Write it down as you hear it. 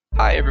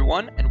Hi,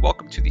 everyone, and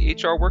welcome to the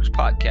HR Works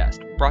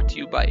podcast, brought to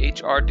you by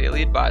HR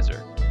Daily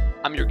Advisor.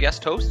 I'm your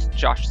guest host,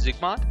 Josh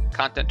Zigmond,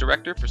 Content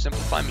Director for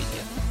Simplify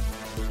Media.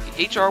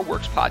 The HR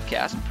Works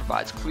podcast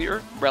provides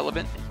clear,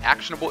 relevant, and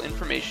actionable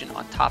information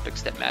on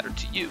topics that matter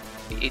to you,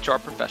 the HR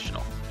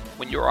professional.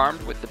 When you're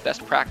armed with the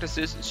best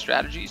practices and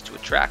strategies to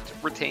attract,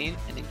 retain,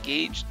 and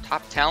engage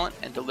top talent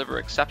and deliver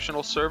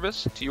exceptional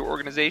service to your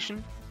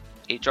organization,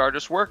 HR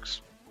just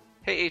works.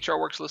 Hey HR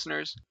Works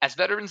listeners, as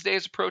Veterans Day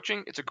is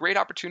approaching, it's a great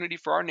opportunity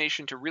for our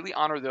nation to really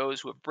honor those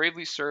who have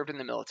bravely served in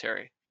the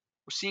military.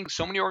 We're seeing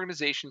so many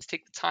organizations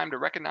take the time to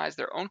recognize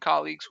their own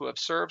colleagues who have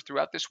served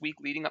throughout this week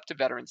leading up to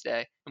Veterans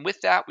Day, and with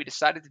that, we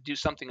decided to do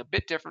something a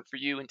bit different for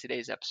you in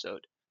today's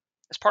episode.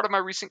 As part of my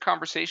recent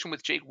conversation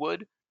with Jake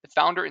Wood, the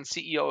founder and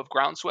CEO of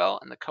Groundswell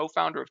and the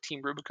co-founder of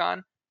Team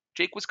Rubicon,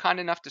 Jake was kind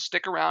enough to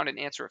stick around and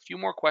answer a few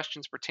more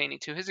questions pertaining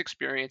to his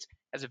experience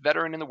as a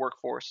veteran in the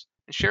workforce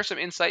and share some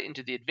insight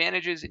into the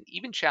advantages and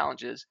even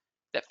challenges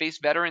that face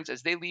veterans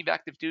as they leave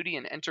active duty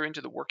and enter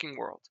into the working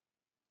world.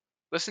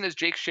 Listen as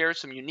Jake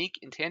shares some unique,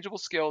 intangible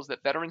skills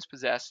that veterans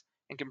possess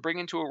and can bring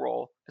into a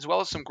role, as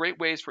well as some great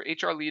ways for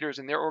HR leaders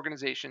and their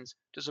organizations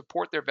to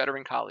support their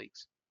veteran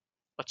colleagues.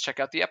 Let's check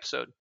out the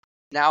episode.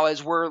 Now,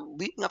 as we're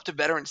leading up to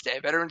Veterans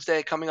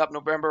Day coming up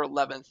November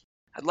 11th,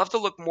 I'd love to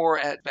look more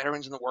at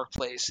veterans in the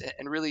workplace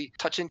and really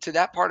touch into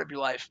that part of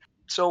your life.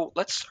 So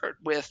let's start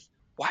with,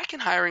 why can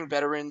hiring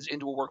veterans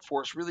into a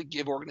workforce really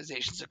give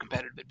organizations a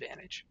competitive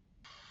advantage?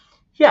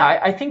 Yeah,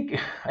 I think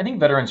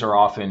veterans are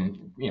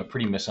often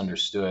pretty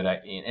misunderstood,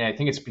 and I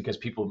think it's because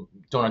people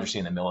don't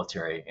understand the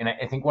military. And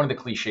I think one of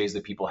the cliches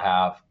that people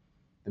have,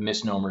 the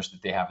misnomers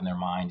that they have in their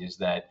mind, is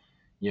that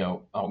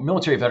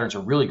military veterans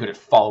are really good at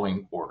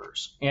following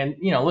orders. And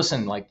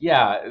listen,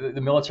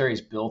 the military is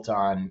built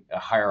on a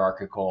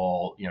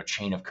hierarchical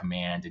chain of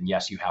command, and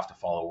yes, you have to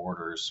follow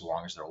orders so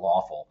long as they're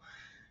lawful.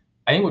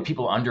 I think what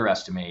people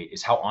underestimate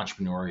is how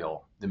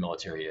entrepreneurial the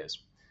military is.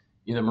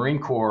 The Marine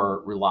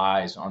Corps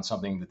relies on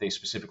something that they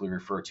specifically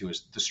refer to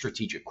as the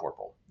strategic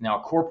corporal. Now,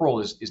 a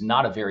corporal is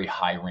not a very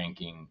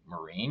high-ranking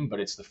Marine, but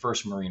it's the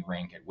first Marine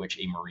rank at which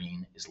a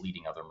Marine is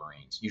leading other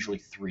Marines, usually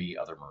 3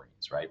 other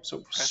Marines, right?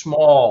 So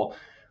small,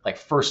 like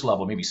first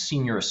level, maybe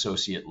senior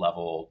associate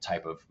level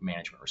type of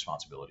management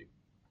responsibility.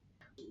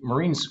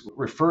 Marines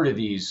refer to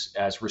these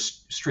as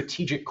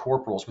strategic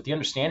corporals with the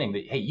understanding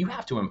that, hey, you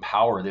have to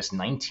empower this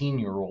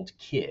 19-year-old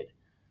kid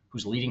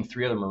who's leading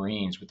 3 other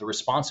Marines with the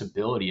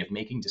responsibility of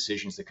making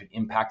decisions that could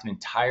impact an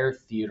entire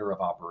theater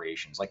of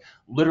operations, like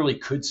literally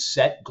could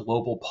set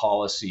global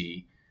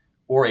policy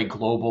or a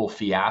global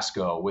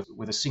fiasco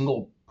with a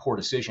single poor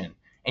decision.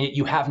 And yet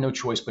you have no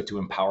choice but to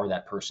empower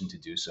that person to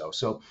do so.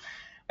 So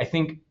I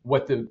think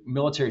what the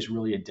military is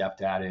really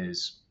adept at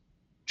is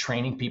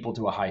training people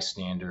to a high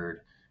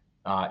standard,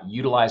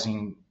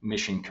 utilizing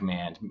mission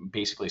command,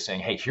 basically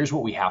saying, hey, here's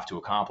what we have to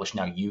accomplish.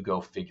 Now you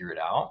go figure it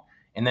out.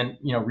 And then,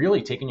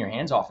 really taking your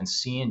hands off and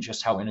seeing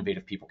just how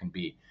innovative people can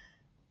be.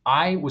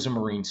 I was a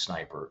Marine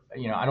sniper.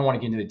 I don't want to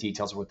get into the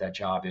details of what that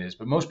job is,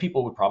 but most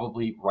people would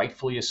probably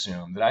rightfully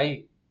assume that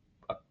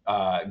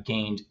I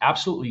gained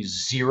absolutely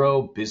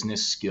zero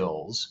business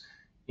skills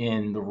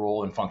in the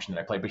role and function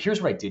that I played. But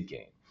here's what I did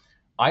gain.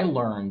 I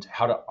learned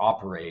how to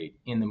operate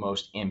in the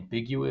most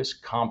ambiguous,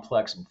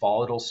 complex,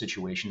 volatile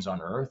situations on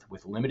Earth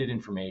with limited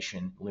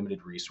information,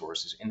 limited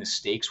resources, and the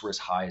stakes were as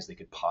high as they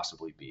could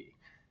possibly be.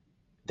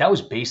 That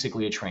was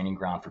basically a training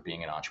ground for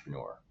being an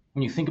entrepreneur.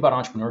 When you think about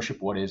entrepreneurship,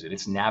 what is it?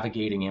 It's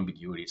navigating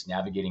ambiguity, it's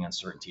navigating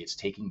uncertainty, it's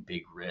taking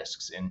big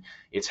risks, and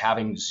it's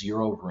having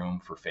zero room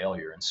for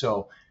failure. And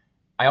so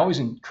I always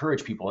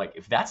encourage people, like,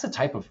 if that's the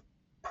type of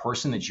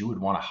person that you would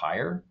want to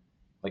hire,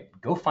 like,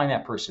 go find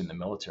that person in the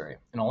military.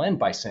 And I'll end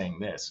by saying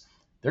this: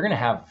 they're going to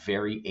have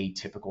very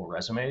atypical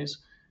resumes.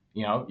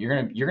 You're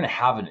gonna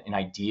have an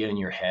idea in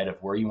your head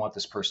of where you want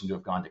this person to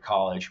have gone to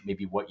college,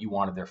 maybe what you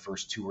wanted their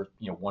first 2 or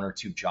 1 or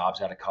 2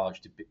 jobs out of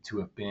college to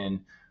have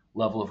been,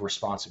 level of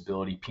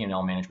responsibility,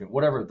 P&L management,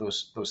 whatever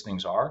those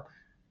things are.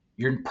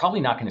 You're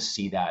probably not going to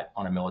see that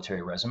on a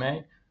military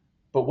resume,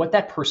 but what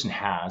that person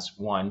has: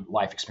 1,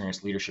 life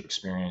experience, leadership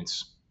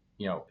experience,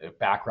 a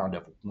background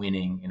of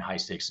winning in high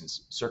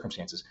stakes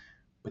circumstances.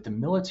 But the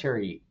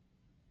military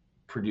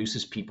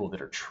produces people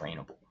that are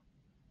trainable,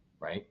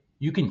 right?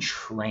 You can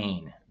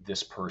train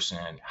this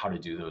person how to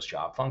do those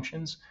job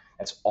functions.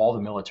 That's all the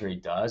military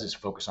does, is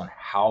focus on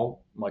how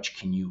much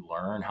can you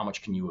learn, how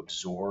much can you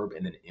absorb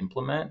and then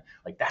implement.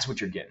 Like, that's what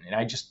you're getting. And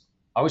I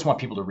always want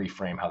people to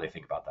reframe how they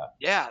think about that.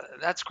 Yeah,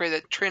 that's great.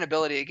 That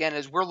trainability, again,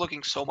 as we're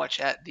looking so much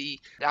at the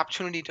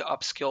opportunity to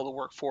upskill the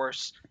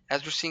workforce,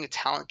 as we're seeing a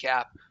talent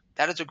gap,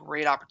 that is a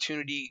great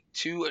opportunity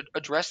to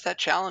address that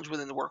challenge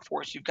within the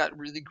workforce. You've got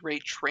really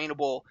great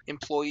trainable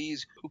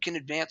employees who can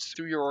advance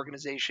through your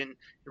organization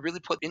really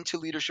put into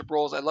leadership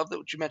roles. I love that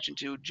what you mentioned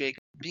too, Jake,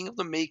 being able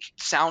to make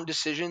sound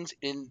decisions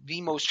in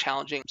the most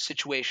challenging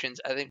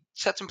situations. I think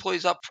sets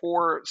employees up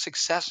for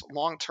success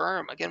long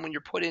term. Again, when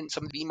you're put in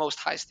some of the most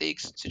high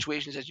stakes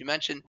situations, as you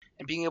mentioned,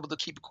 and being able to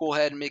keep a cool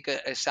head and make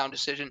a sound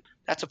decision,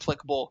 that's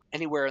applicable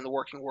anywhere in the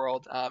working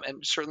world,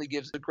 and certainly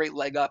gives a great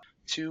leg up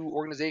to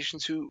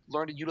organizations who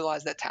learn to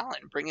utilize that talent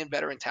and bring in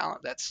veteran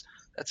talent. That's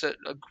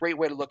a great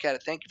way to look at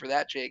it. Thank you for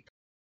that, Jake.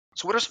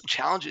 So what are some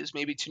challenges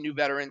maybe to new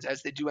veterans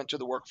as they do enter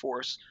the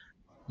workforce?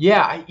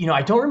 Yeah,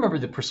 I don't remember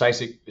the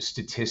precise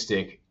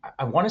statistic.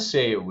 I want to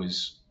say it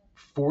was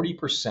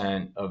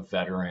 40% of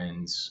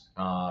veterans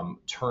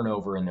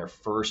turnover in their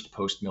first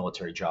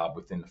post-military job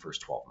within the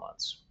first 12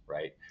 months,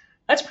 right?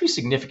 That's pretty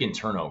significant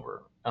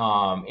turnover.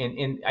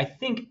 And I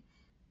think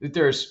that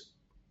there's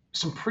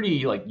some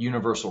pretty like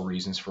universal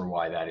reasons for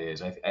why that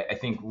is. I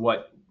think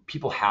what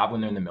people have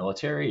when they're in the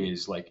military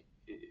is like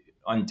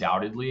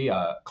undoubtedly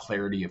a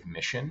clarity of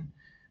mission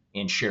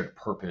and shared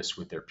purpose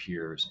with their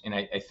peers. And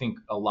I think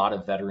a lot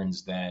of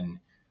veterans then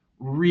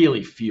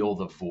really feel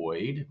the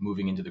void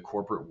moving into the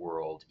corporate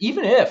world,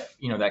 even if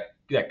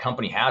that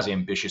company has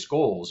ambitious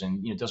goals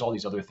and does all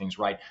these other things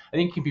right. I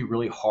think it can be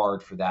really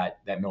hard for that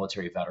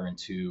military veteran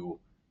to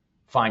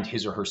find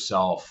his or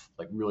herself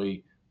like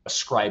really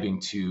ascribing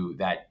to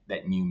that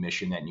new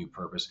mission, that new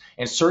purpose.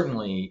 And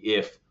certainly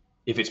if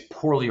it's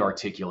poorly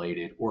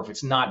articulated or if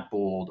it's not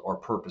bold or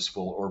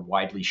purposeful or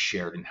widely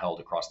shared and held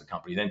across the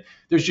company, then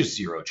there's just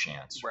zero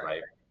chance,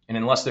 right? And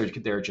unless they're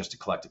there just to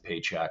collect a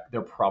paycheck,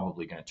 they're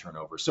probably going to turn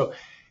over. So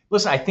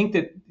listen, I think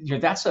that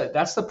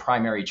that's the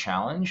primary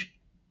challenge.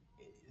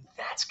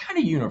 That's kind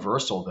of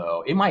universal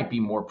though. It might be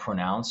more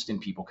pronounced in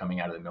people coming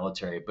out of the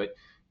military, but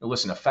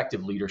listen,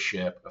 effective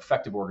leadership,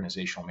 effective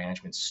organizational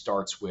management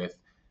starts with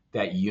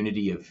that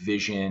unity of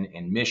vision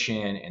and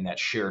mission and that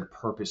shared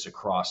purpose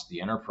across the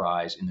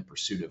enterprise in the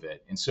pursuit of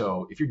it. And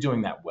so if you're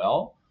doing that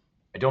well,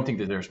 I don't think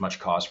that there's much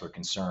cause for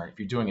concern. If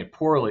you're doing it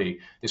poorly,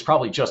 this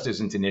probably just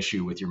isn't an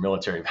issue with your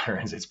military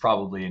veterans. It's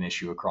probably an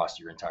issue across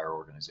your entire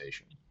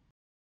organization.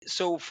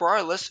 So for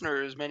our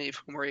listeners, many of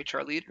whom are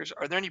HR leaders,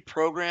 are there any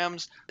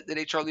programs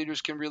that HR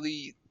leaders can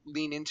really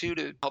lean into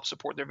to help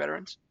support their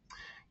veterans?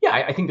 Yeah,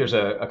 I think there's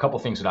a couple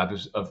things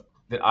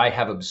that I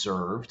have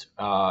observed.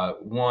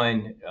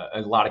 One,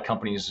 a lot of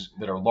companies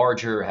that are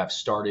larger have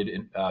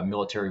started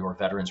military or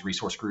veterans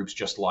resource groups,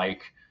 just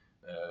like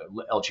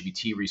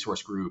LGBT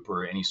resource group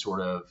or any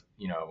sort of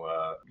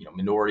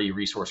minority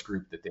resource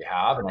group that they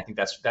have, and I think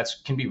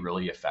that's can be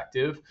really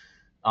effective.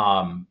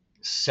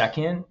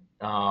 Second,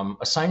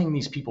 assigning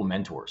these people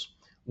mentors.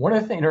 One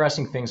of the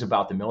interesting things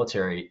about the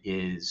military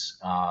is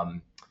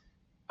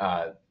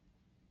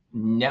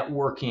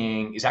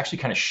networking is actually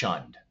kind of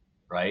shunned,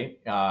 right?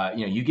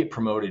 You get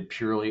promoted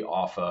purely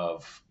off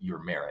of your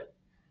merit.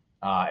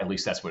 At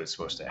least that's what it's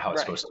supposed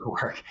to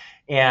work.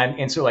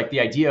 And so like the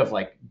idea of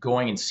like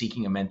going and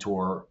seeking a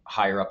mentor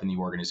higher up in the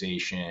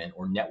organization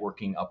or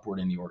networking upward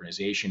in the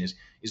organization is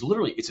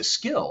literally, it's a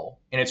skill,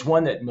 and it's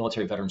one that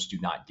military veterans do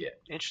not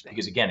get. Interesting.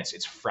 Because again,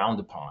 it's frowned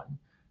upon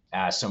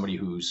as somebody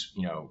who's,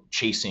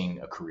 chasing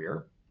a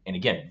career, and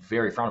again,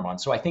 very frowned upon.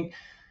 So I think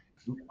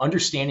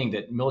understanding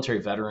that military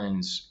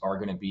veterans are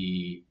going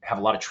to have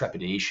a lot of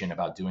trepidation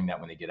about doing that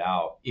when they get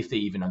out, if they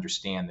even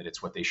understand that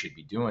it's what they should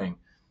be doing,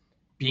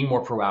 being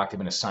more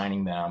proactive in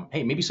assigning them,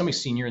 hey, maybe somebody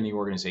senior in the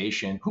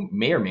organization who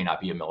may or may not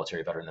be a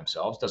military veteran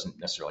themselves, doesn't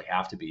necessarily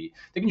have to be,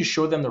 they can just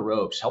show them the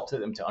ropes, help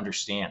them to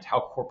understand how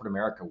corporate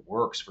America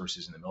works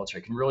versus in the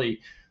military, can really,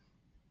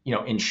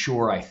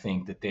 ensure, I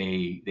think, that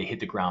they hit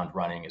the ground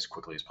running as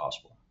quickly as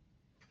possible.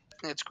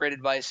 It's great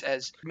advice,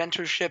 as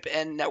mentorship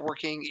and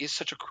networking is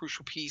such a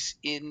crucial piece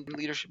in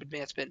leadership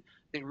advancement.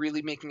 I think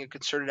really making a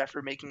concerted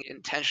effort, making an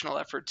intentional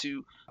effort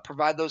to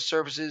provide those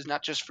services,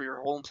 not just for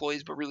your whole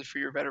employees, but really for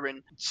your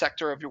veteran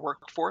sector of your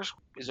workforce,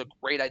 is a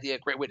great idea, a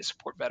great way to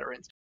support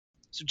veterans.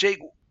 So Jake,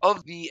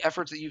 of the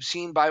efforts that you've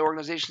seen by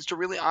organizations to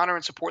really honor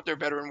and support their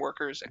veteran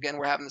workers, again,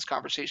 we're having this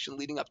conversation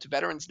leading up to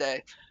Veterans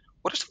Day.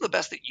 What are some of the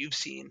best that you've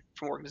seen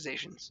from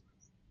organizations?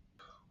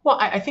 Well,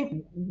 I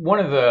think one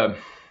of the,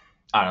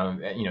 I don't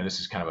know, this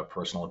is kind of a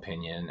personal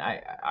opinion.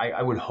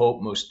 I would hope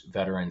most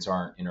veterans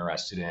aren't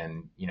interested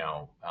in,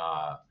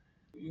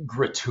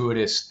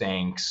 gratuitous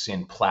thanks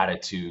and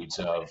platitudes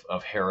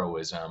of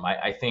heroism.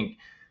 I think,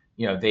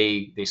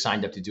 they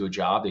signed up to do a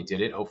job. They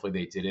did it. Hopefully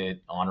they did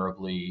it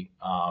honorably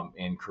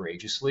and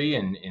courageously.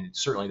 And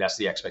certainly that's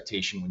the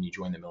expectation when you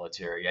join the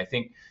military. I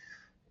think,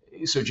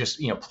 so just,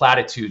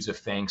 platitudes of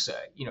thanks,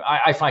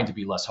 I find to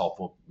be less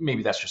helpful.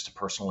 Maybe that's just a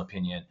personal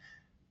opinion.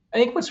 I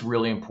think what's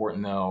really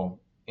important though,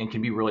 and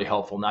can be really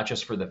helpful, not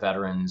just for the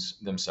veterans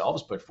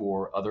themselves, but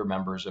for other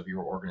members of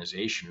your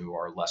organization who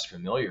are less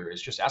familiar,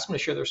 is just ask them to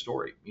share their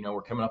story.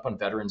 We're coming up on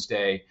Veterans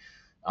Day.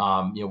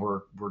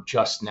 We're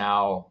just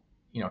now,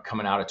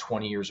 coming out of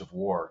 20 years of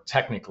war,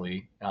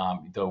 technically,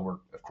 though we're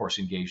of course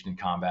engaged in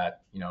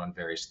combat, in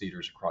various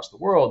theaters across the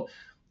world.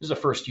 This is the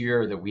first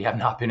year that we have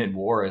not been in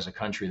war as a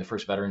country, the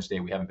first Veterans Day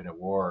we haven't been at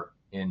war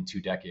in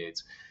 2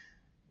 decades.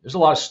 there's a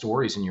lot of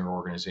stories in your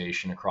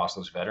organization across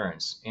those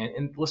veterans.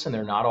 And listen,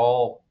 they're not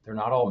all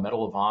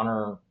Medal of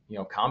Honor,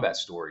 combat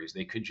stories.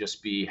 They could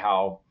just be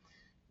how,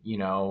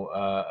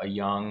 a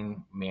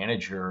young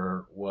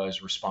manager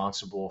was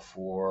responsible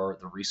for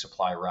the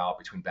resupply route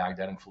between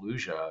Baghdad and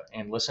Fallujah.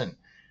 And listen,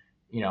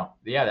 yeah,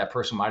 that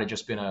person might have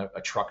just been a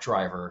truck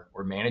driver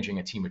or managing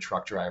a team of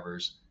truck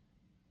drivers.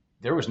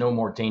 There was no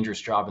more dangerous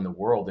job in the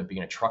world than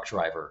being a truck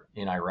driver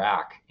in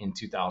Iraq in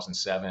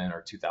 2007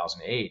 or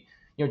 2008.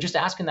 Just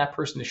asking that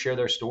person to share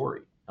their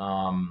story.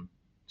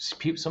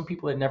 Some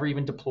people had never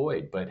even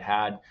deployed, but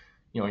had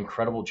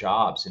incredible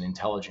jobs in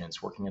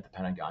intelligence working at the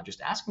Pentagon.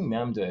 Just asking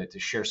them to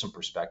share some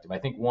perspective. I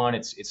think one,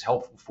 it's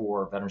helpful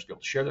for veterans to be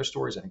able to share their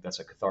stories. I think that's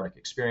a cathartic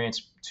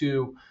experience.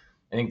 Two,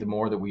 I think the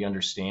more that we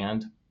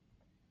understand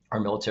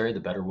our military, the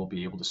better we'll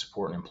be able to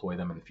support and employ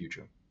them in the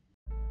future.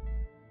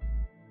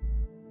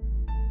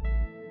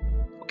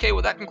 Okay,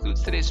 well, that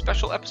concludes today's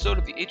special episode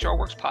of the HR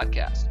Works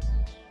podcast.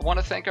 I want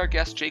to thank our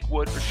guest, Jake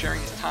Wood, for sharing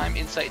his time,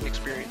 insight, and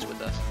experience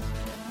with us.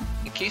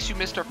 In case you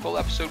missed our full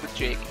episode with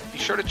Jake, be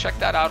sure to check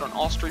that out on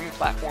all streaming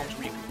platforms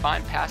where you can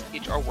find past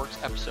HR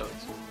Works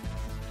episodes.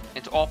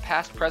 And to all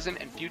past, present,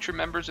 and future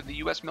members of the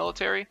U.S.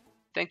 military,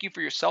 thank you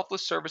for your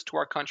selfless service to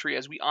our country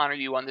as we honor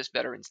you on this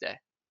Veterans Day.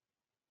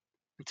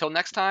 Until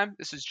next time,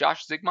 this is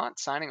Josh Zigmont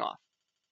signing off.